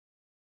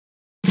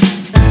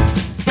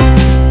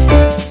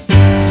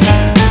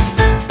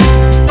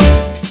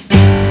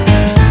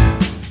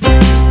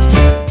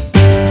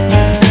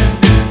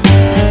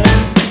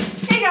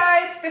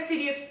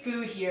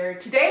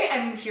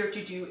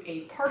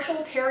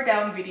partial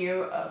teardown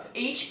video of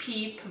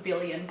HP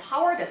Pavilion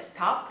Power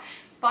Desktop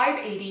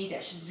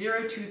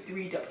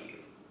 580-023W.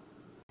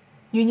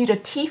 You need a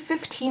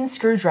T15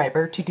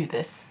 screwdriver to do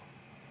this.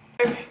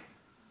 Okay,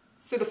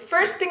 so the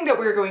first thing that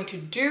we're going to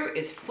do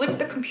is flip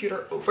the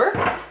computer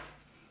over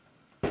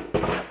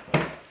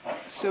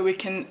so we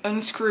can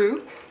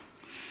unscrew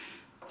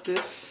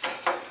this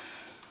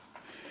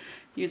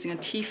using a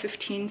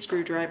T15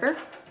 screwdriver.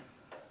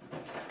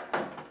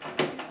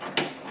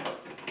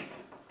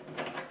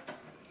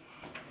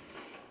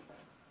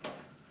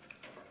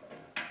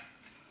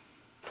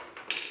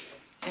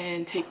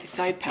 And take the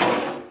side panel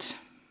out.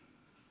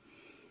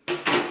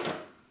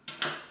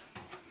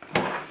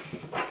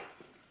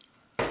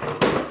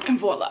 And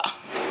voila.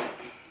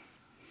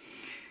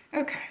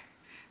 Okay,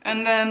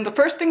 and then the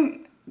first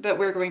thing that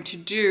we're going to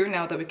do,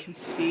 now that we can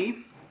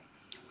see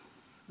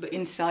the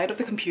inside of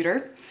the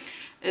computer,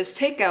 is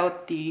take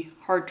out the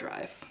hard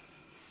drive.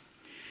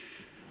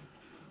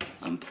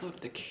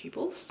 Unplug the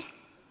cables.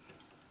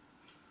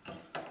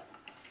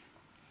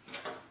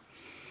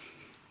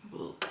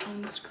 We'll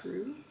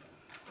unscrew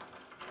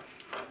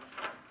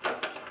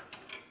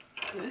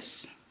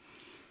this.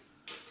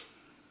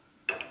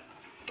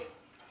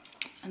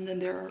 And then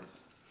there are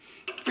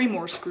 3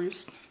 more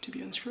screws to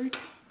be unscrewed.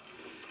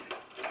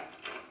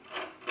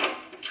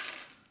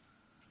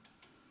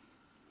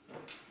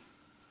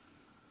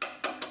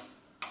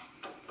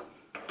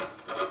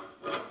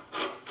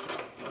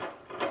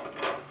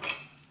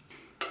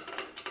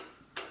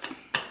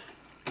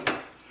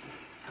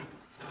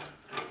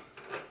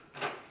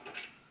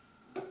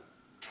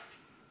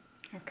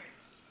 Okay.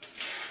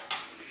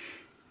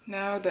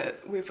 Now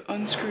that we've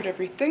unscrewed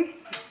everything,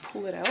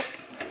 pull it out.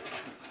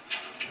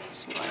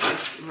 Slide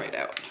this right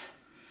out.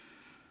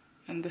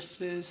 And this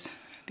is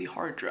the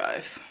hard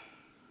drive.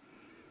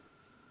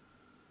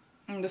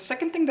 And the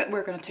second thing that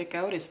we're going to take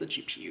out is the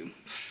GPU.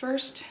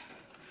 First,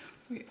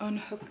 we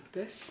unhook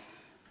this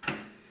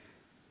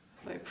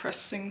by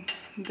pressing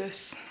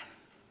this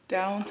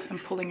down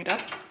and pulling it up.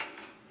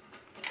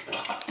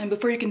 And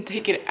before you can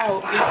take it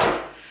out, you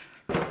have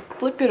to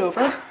flip it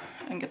over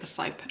and get the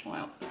side panel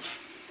out.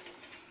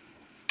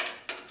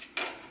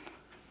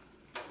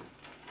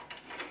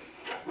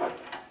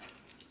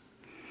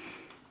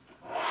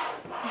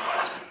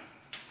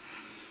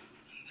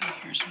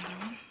 Here's another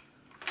one.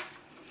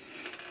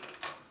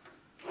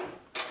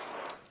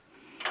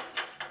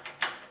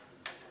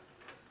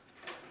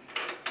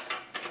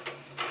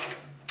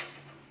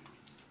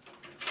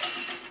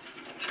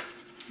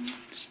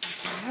 Just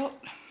move that out.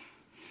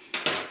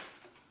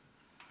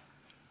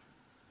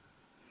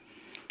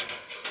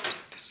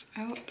 Take this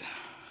out.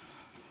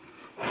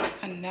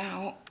 And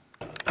now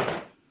you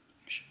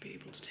should be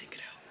able to take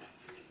it out.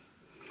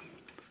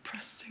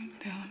 Pressing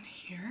down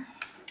here.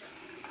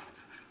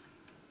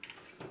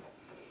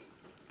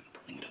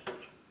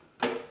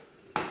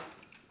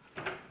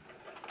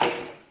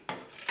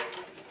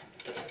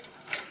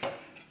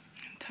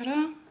 Ta-da!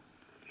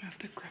 I have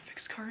the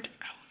graphics card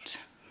out.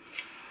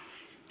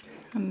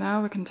 And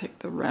now we can take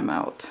the RAM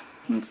out.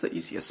 That's the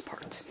easiest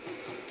part.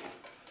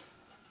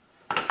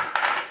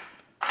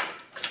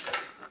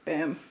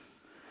 Bam.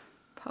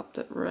 Popped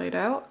it right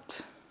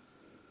out.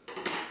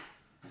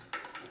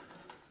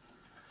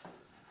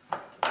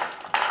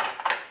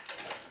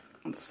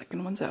 And the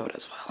second one's out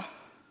as well.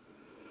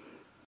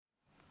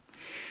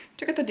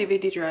 To get the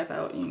DVD drive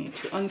out, you need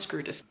to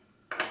unscrew this.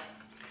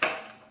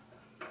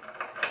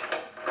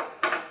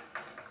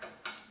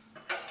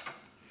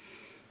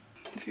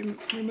 If you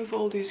remove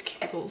all these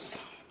cables,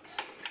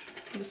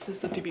 this is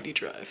the DVD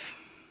drive.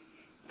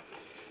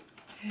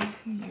 And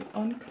you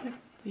unconnect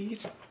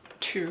these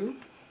 2.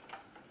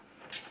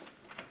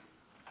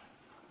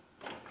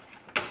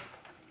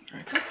 There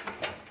we go.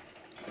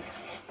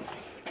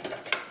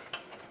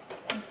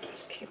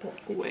 Cable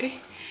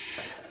away.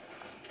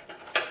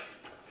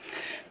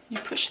 You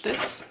push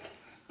this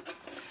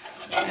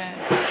and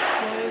it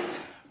slides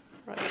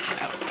right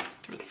out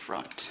through the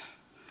front.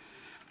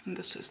 And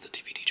this is the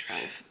DVD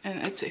drive.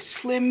 And it's a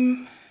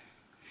slim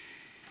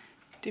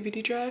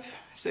DVD drive.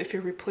 So if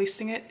you're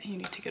replacing it, you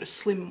need to get a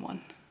slim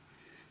one.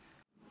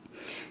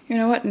 You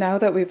know what? Now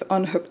that we've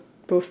unhooked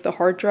both the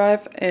hard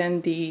drive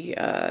and the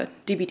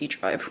DVD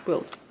drive,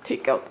 we'll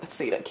take out the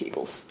SATA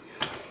cables.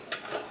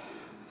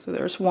 So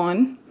there's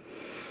one.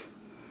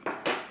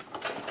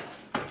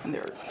 And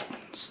there are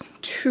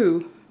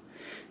 2.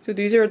 So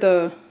these are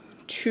the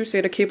 2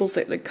 SATA cables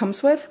that it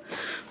comes with,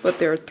 but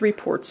there are 3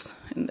 ports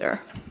in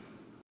there.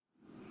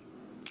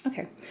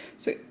 Okay,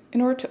 so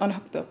in order to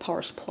unhook the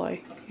power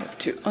supply, you have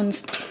to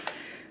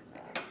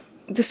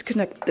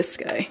disconnect this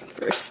guy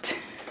first.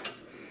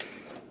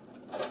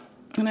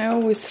 And I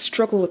always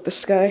struggle with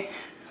this guy.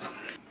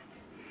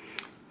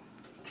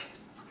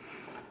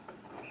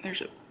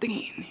 There's a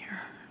thingy in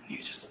here.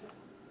 You just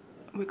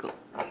wiggle,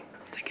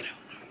 take it out.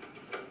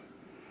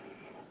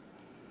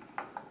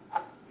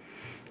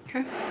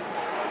 Okay,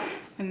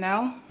 and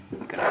now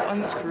I'm gonna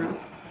unscrew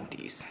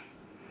these.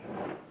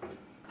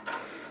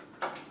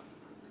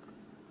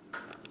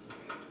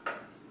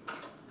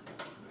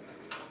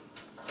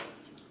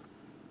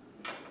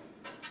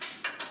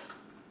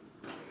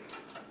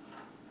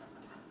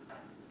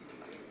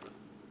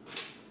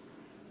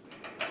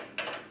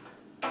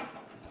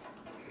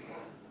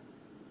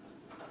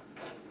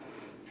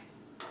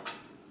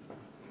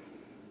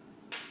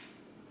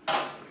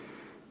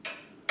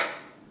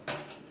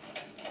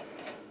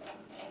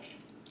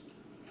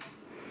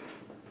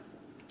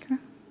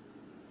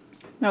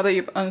 Now that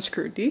you've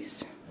unscrewed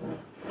these,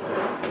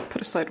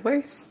 put it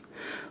sideways,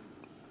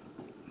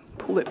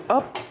 pull it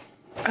up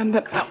and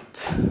then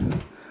out.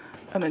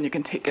 And then you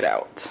can take it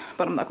out,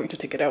 but I'm not going to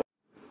take it out.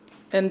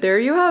 And there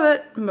you have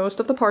it, most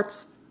of the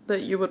parts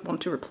that you would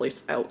want to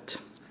replace out.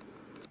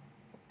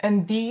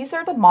 And these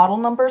are the model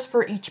numbers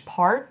for each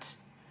part,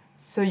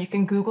 so you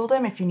can Google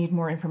them if you need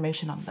more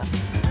information on them.